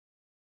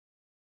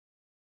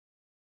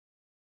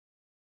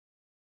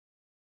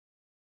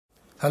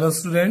Hello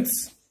students,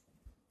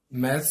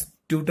 maths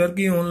tutor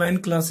की online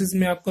classes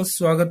में आपका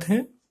स्वागत है।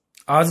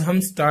 आज हम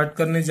स्टार्ट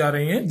करने जा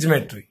रहे हैं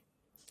ज्योमेट्री।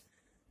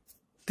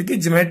 देखिए,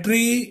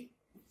 ज्योमेट्री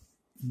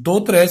दो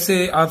तरह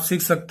से आप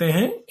सीख सकते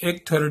हैं,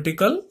 एक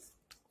थ्योरेटिकल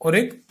और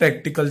एक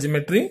प्रैक्टिकल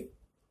ज्योमेट्री।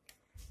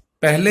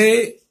 पहले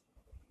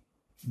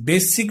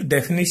बेसिक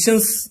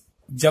डेफिनेशंस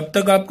जब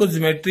तक आपको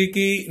ज्योमेट्री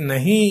की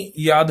नहीं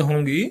याद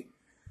होंगी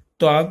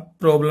तो आप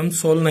प्रॉब्लम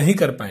सोल्व नहीं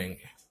कर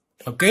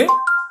पाएंगे। ओके,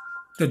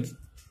 तो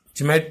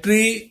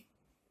ज्योमेट्री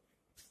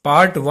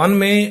पार्ट 1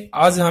 में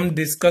आज हम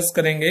डिस्कस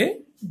करेंगे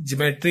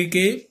ज्योमेट्री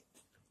के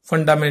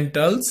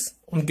फंडामेंटल्स,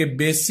 उनके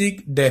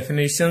बेसिक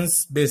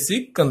डेफिनेशंस,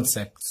 बेसिक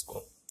कंसेप्ट्स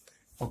को।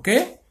 ओके,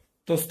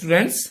 तो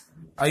स्टूडेंट्स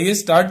आइए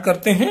स्टार्ट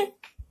करते हैं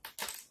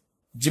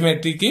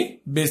ज्योमेट्री के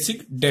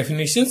बेसिक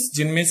डेफिनेशंस,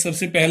 जिनमें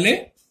सबसे पहले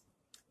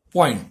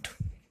पॉइंट।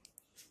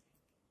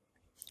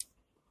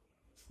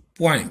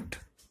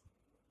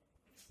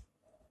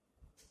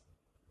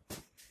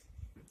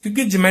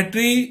 क्योंकि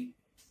ज्योमेट्री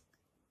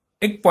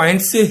एक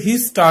पॉइंट से ही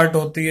स्टार्ट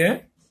होती है,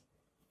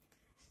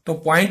 तो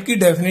पॉइंट की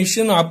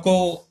डेफिनेशन आपको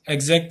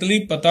एग्जैक्टली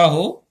पता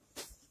हो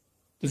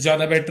तो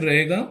ज्यादा बेटर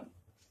रहेगा।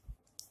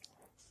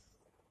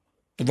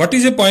 तो what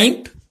is a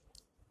point?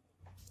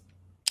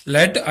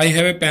 Late I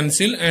have a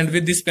pencil and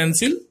with this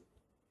pencil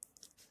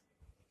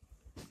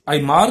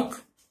I mark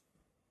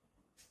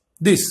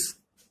this.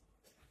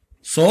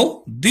 So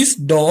this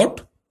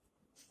dot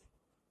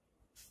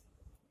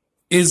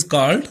is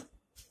called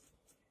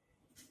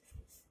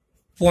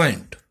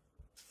point.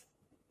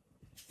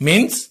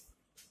 Means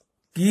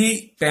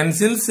कि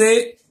पेंसिल से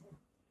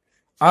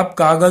आप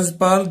कागज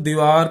पर,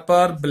 दीवार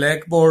पर,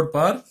 ब्लैक बोर्ड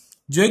पर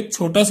जो एक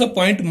छोटा सा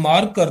पॉइंट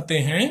मार्क करते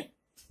हैं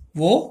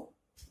वो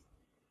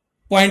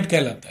पॉइंट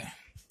कहलाता है।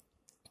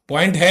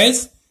 Point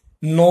has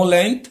no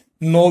length,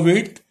 no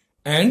width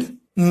and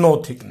no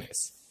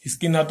thickness.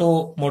 इसकी ना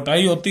तो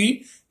मोटाई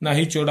होती, ना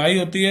ही चौड़ाई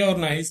होती है और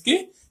ना ही इसकी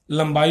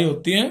लंबाई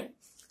होती है,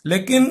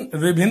 लेकिन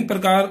विभिन्न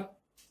प्रकार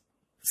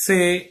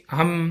से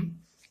हम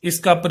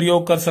इसका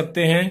प्रयोग कर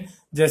सकते हैं।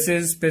 जैसे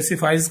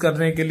स्पेसिफाइज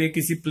करने के लिए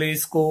किसी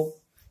प्लेस को,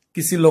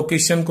 किसी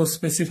लोकेशन को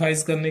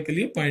स्पेसिफाइज करने के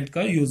लिए पॉइंट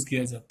का यूज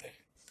किया जाता है।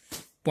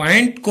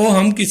 पॉइंट को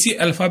हम किसी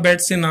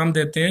अल्फाबेट से नाम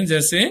देते हैं,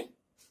 जैसे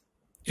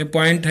ये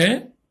पॉइंट है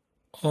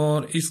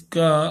और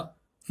इसका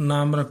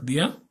नाम रख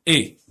दिया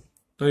ए,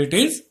 तो it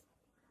is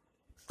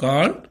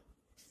called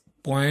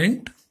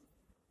point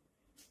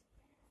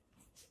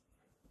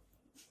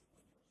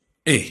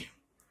A.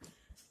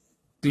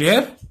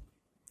 Clear?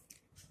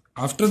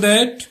 After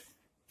that,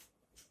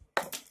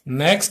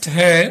 next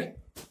है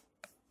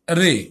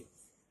रे।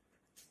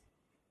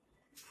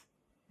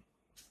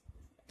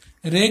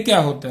 रे क्या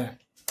होता है?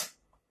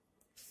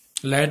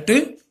 Let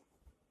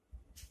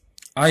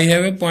I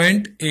have a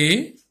point A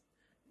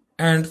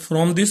and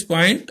from this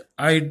point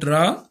I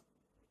draw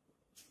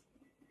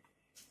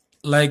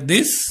like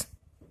this.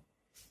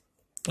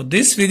 So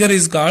this figure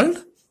is called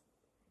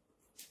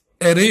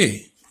a ray.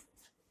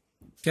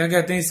 क्या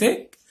कहते हैं इसे?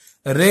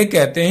 रे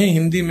कहते हैं।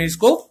 हिंदी में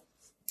इसको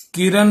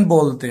किरण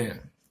बोलते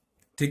हैं।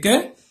 ठीक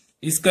है,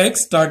 इसका एक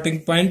स्टार्टिंग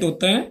पॉइंट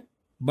होता है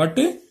बट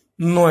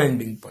नो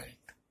एंडिंग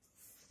पॉइंट,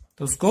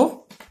 तो उसको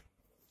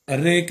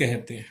रे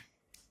कहते हैं।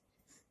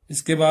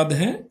 इसके बाद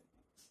है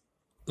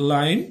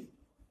line.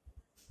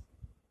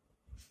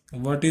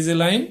 What is a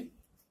line?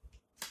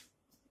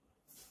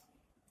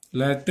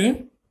 Let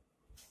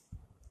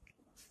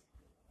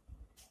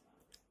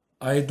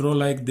I draw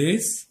like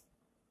this.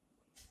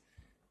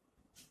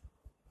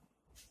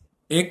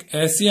 एक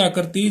ऐसी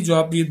आकृति जो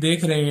आप ये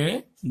देख रहे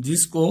हैं,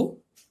 जिसको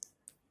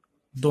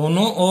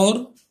दोनों ओर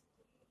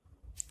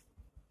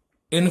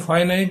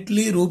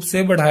इनफाइनाइटली रूप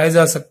से बढ़ाया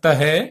जा सकता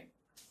है।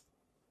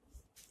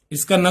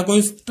 इसका ना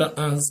कोई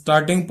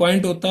स्टार्टिंग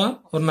पॉइंट होता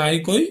और ना ही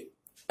कोई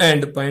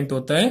एंड पॉइंट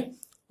होता है,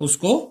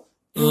 उसको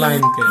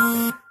लाइन कहते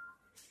हैं।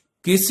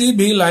 किसी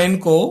भी लाइन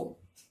को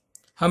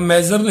हम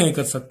मेजर नहीं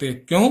कर सकते।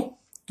 क्यों?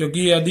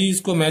 क्योंकि यदि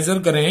इसको मेजर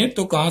करें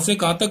तो कहां से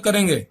कहां तक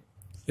करेंगे?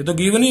 ये तो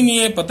गिवन ही नहीं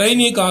है, पता ही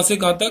नहीं है कहां से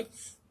कहां तक,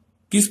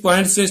 किस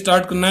पॉइंट से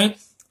स्टार्ट करना है।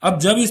 अब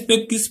जब इस पे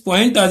किस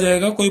पॉइंट आ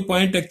जाएगा, कोई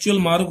पॉइंट एक्चुअल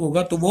मार्क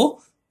होगा, तो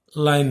वो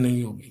लाइन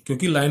नहीं होगी,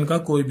 क्योंकि लाइन का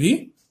कोई भी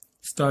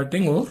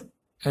स्टार्टिंग और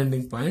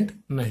एंडिंग पॉइंट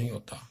नहीं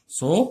होता।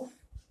 सो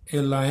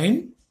ए line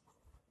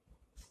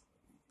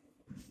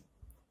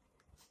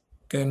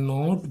can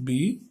not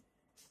be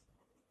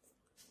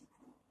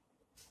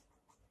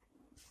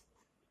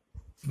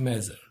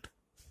measured.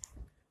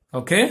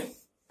 Okay,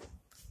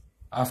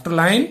 after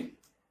line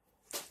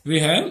we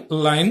have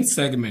line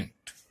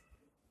segment.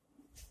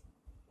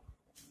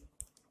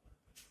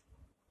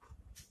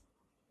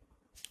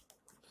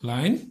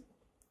 Line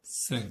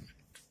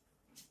segment.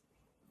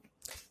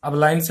 अब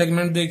लाइन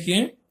सेगमेंट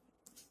देखिए।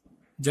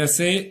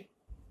 जैसे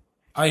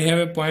I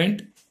have a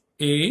point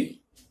A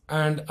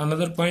and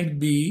another point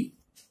B.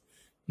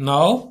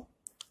 Now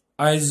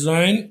I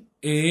join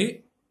A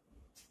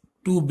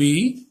to B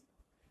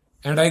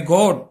and I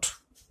got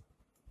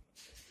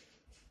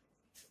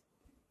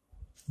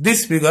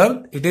this figure.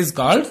 It is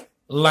called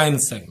line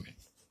segment.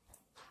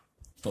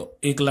 तो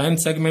एक line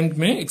segment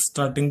में एक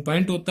starting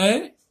point होता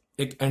है,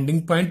 एक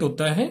ending point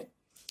होता है,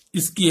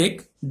 इसकी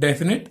एक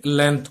डेफिनेट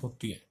लेंथ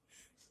होती है।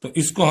 तो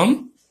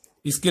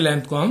इसकी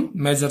लेंथ को हम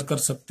मेजर कर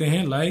सकते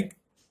हैं, लाइक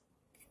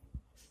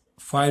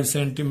 5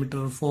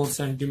 सेंटीमीटर, 4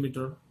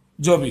 सेंटीमीटर,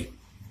 जो भी।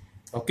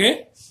 ओके,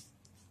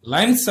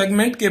 लाइन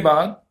सेगमेंट के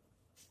बाद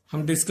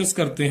हम डिस्कस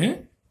करते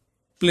हैं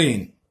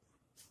प्लेन।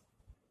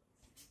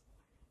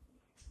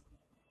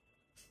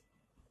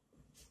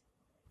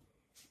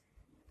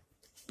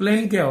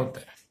 प्लेन क्या होता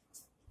है?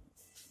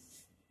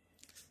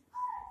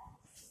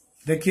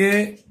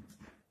 देखिए,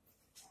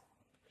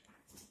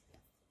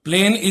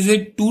 plane is a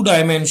 2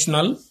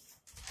 dimensional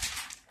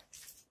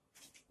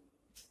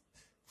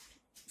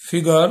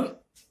figure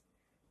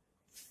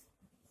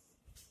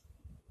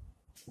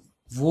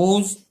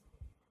whose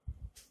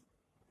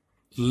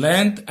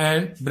length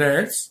and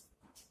breadth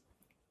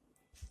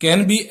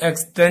can be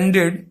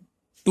extended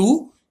to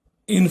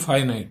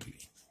infinitely।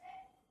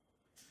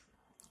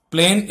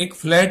 Plane एक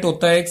फ्लैट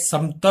होता है, एक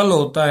समतल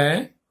होता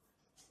है,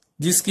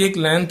 जिसकी एक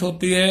लेंथ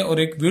होती है और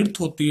एक विड्थ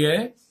होती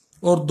है,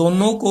 और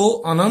दोनों को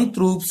अनंत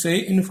रूप से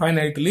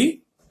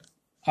इनफाइनाइटली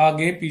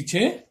आगे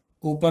पीछे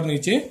ऊपर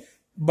नीचे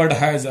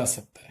बढ़ाया जा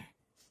सकता है।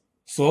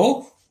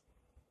 सो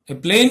a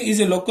plane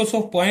is a locus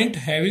of point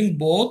having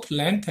both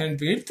length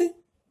and width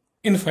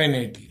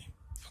infinitely।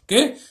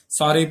 Okay,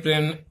 सारे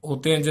प्लेन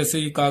होते हैं, जैसे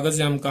ये कागज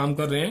से हम काम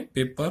कर रहे हैं,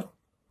 paper,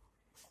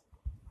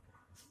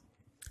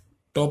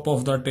 top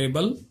of the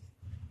table,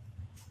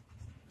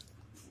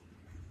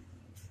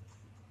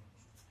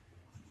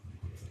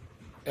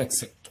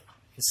 etcetera,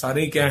 ये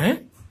सारे क्या हैं?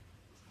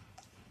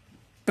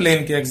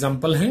 प्लेन के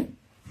एग्जांपल हैं।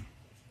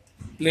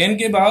 प्लेन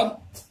के बाद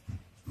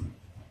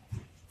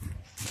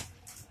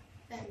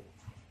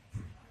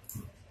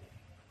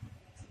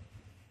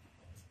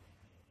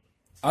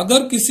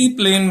अगर किसी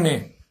प्लेन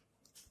में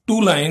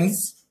टू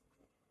लाइंस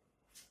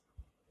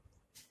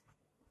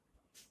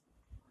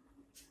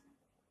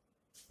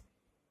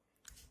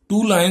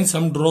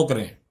हम ड्रॉ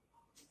करें,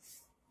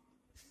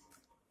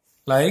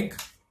 लाइक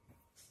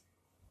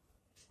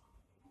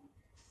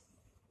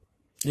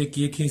एक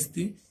ये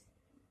खींचती,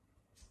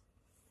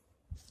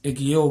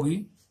 एक ये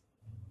होगी,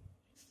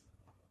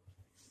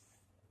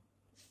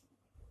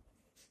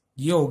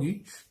 ये होगी,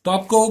 तो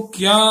आपको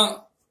क्या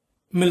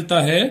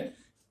मिलता है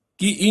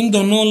कि इन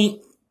दोनों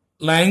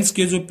लाइंस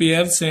के जो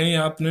पेयर्स हैं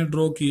या आपने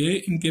ड्रॉ किए,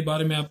 इनके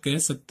बारे में आप कह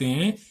सकते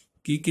हैं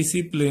कि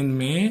किसी प्लेन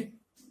में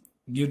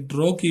ये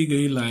ड्रॉ की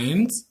गई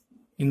लाइंस,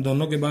 इन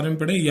दोनों के बारे में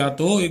पढ़े, या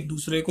तो एक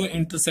दूसरे को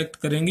इंटरसेक्ट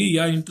करेंगी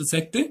या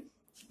इंटरसेक्ट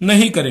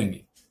नहीं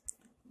करेंगी।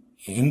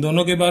 इन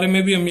दोनों के बारे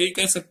में भी हम यही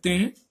कह सकते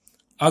हैं,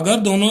 अगर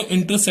दोनों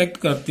इंटरसेक्ट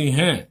करती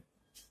हैं,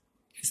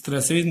 इस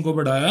तरह से इनको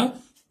बढ़ाया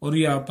और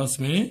ये आपस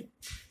में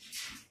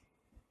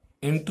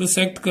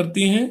इंटरसेक्ट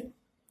करती हैं,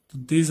 तो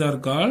these are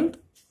called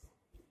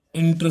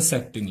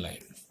intersecting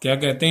line. क्या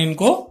कहते हैं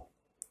इनको?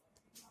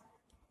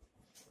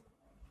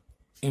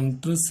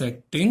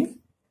 Intersecting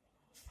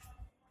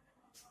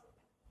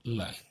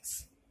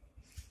lines.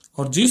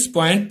 और जिस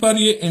पॉइंट पर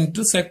ये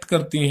इंटरसेक्ट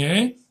करती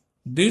हैं,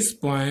 this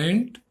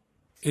point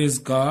is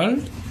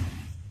called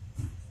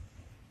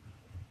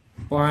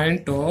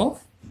point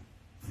of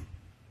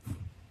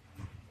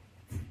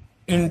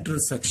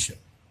intersection.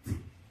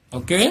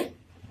 Okay,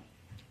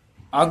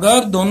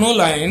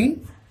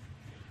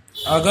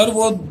 अगर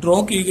वो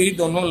ड्रॉ की गई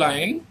दोनों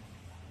लाइन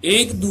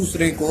एक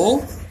दूसरे को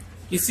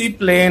किसी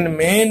प्लेन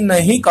में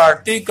नहीं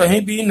काटती,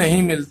 कहीं भी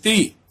नहीं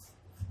मिलती,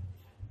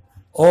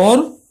 और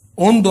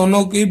उन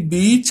दोनों के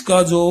बीच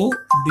का जो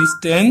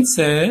डिस्टेंस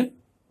है,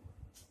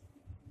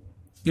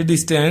 ये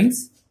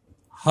डिस्टेंस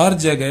हर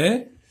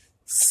जगह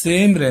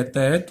सेम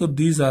रहता है, तो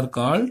these are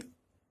called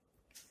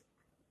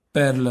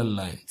parallel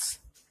lines.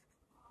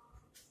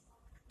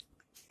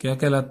 क्या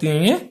कहलाती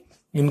हैं ये?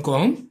 इनको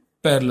हम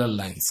पैरेलल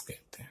लाइंस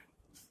कहते हैं।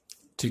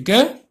 ठीक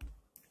है,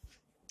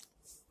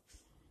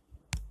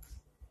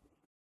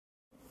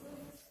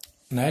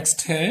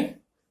 नेक्स्ट है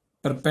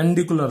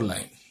परपेंडिकुलर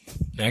लाइन।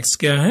 नेक्स्ट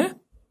क्या है?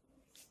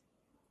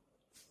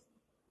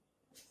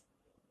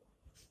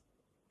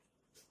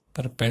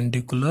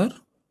 Perpendicular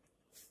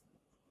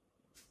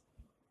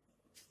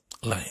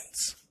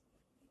lines.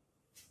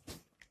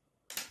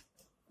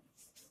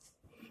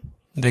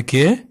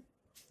 देखिए,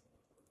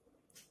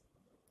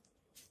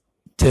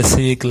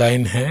 जैसे एक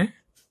लाइन है,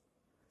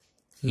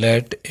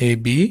 लेट ए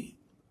बी,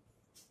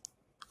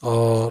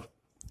 और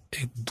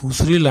एक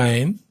दूसरी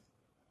लाइन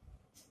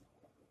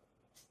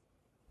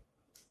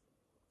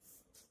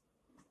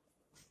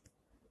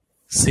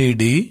सी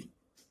डी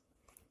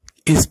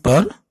इस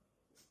पर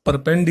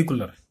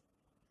परपेंडिकुलर है,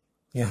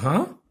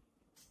 यहां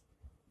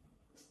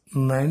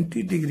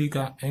 90 डिग्री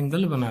का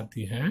एंगल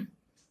बनाती हैं,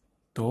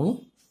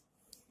 तो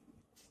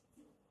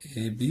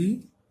A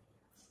B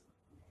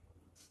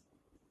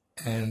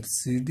and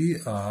C D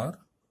R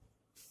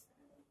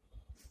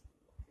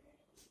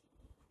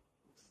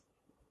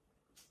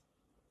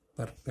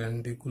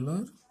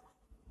perpendicular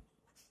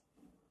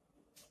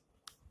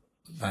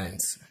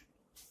lines.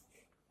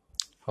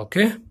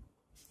 Okay,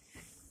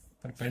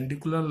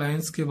 perpendicular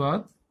lines के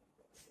बाद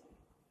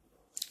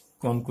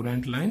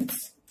concurrent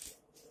lines,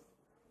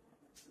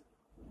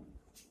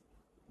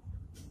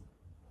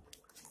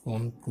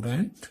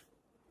 concurrent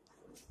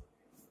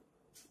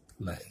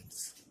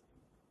lines,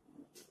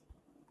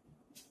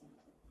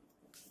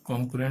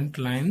 concurrent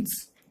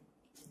lines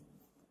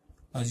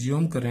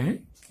assume करें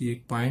कि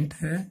एक पॉइंट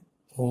है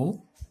O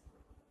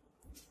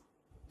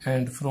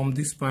and from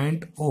this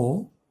point O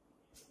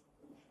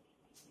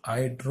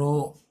I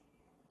draw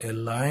a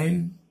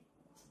line,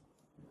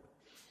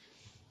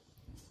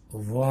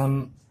 one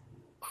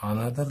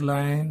another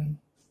line,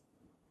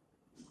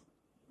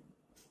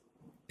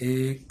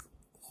 एक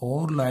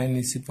और line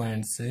इसी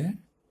point से,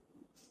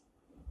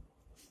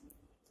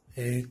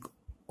 एक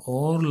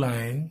और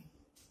लाइन।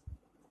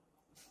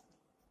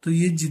 तो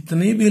ये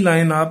जितनी भी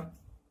लाइन आप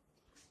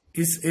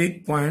इस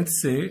एक पॉइंट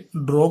से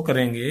ड्रॉ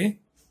करेंगे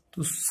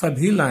तो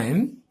सभी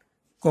लाइन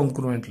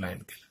कॉन्करेंट लाइन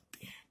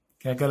कहलाती है।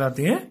 क्या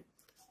कहलाती है?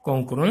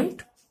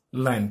 कॉन्करेंट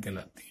लाइन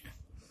कहलाती है।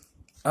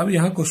 अब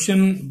यहां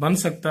क्वेश्चन बन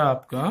सकता है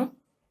आपका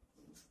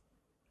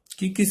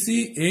कि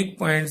किसी एक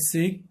पॉइंट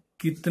से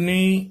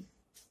कितनी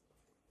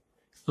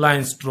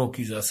लाइंस ड्रॉ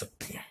की जा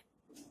सकती हैं।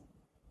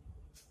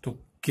 तो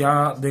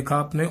क्या देखा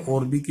आपने,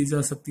 और भी की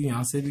जा सकती है,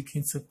 यहां से भी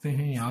खींच सकते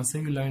हैं, यहां से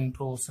भी लाइन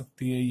ड्रॉ हो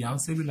सकती है, यहां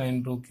से भी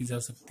लाइन ड्रॉ की जा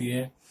सकती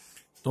है।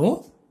 तो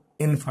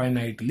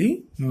infinitely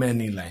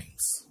many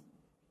lines,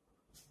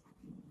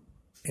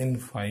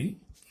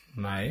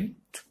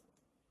 infinite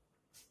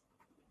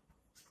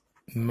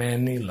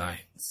many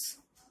lines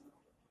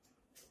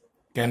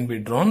can be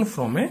drawn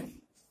from A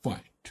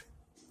point.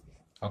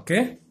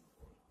 Okay,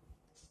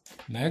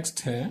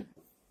 next है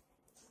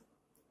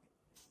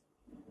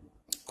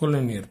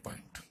collinear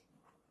point.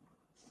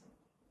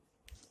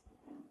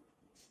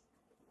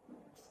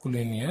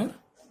 Collinear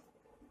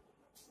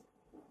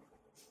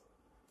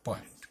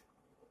point,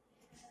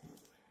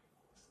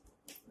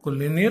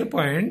 collinear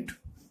point,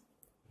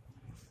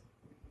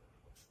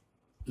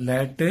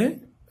 let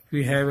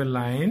we have a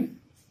line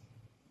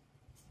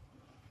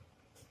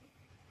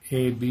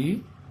AB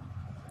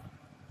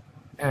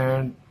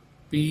and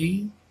P,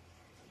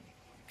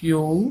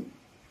 Q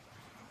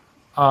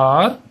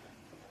are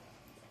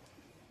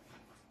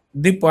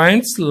the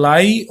points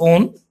lie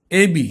on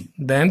AB,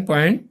 then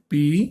point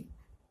P,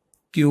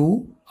 Q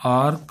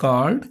are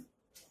called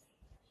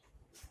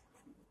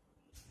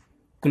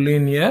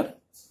collinear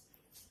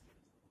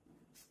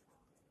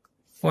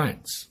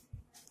points.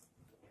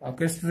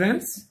 Okay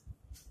students,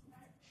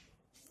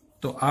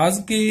 तो आज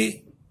की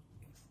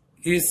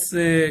इस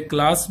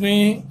class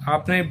में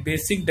आपने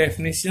basic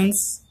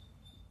definitions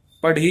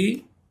पढ़ी।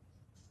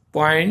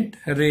 Point,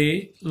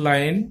 रे,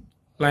 line,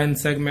 line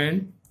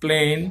segment,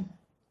 plane,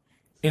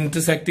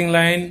 intersecting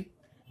line,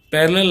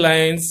 parallel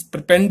lines,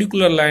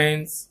 perpendicular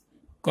lines,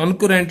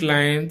 concurrent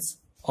lines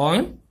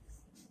और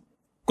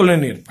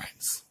collinear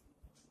points.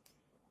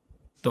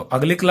 तो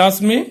अगली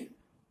क्लास में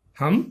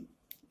हम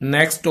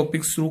नेक्स्ट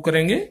टॉपिक शुरू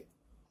करेंगे।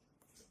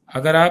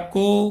 अगर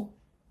आपको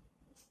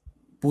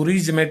पूरी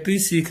ज्योमेट्री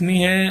सीखनी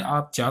है,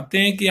 आप चाहते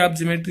हैं कि आप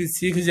ज्योमेट्री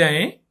सीख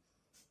जाएं,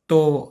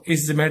 तो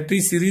इस ज्योमेट्री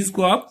सीरीज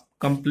को आप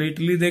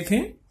कंप्लीटली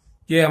देखें।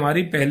 ये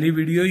हमारी पहली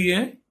वीडियो ही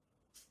है।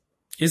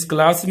 इस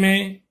क्लास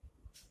में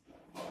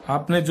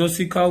आपने जो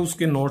सीखा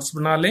उसके नोट्स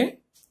बना लें,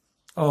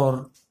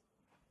 और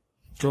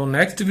जो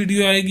नेक्स्ट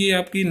वीडियो आएगी,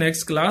 आपकी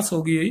नेक्स्ट क्लास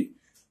होगी,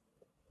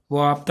 वो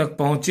आप तक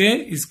पहुंचे,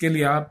 इसके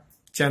लिए आप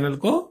चैनल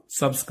को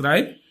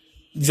सब्सक्राइब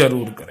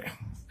जरूर करें।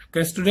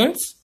 Okay students.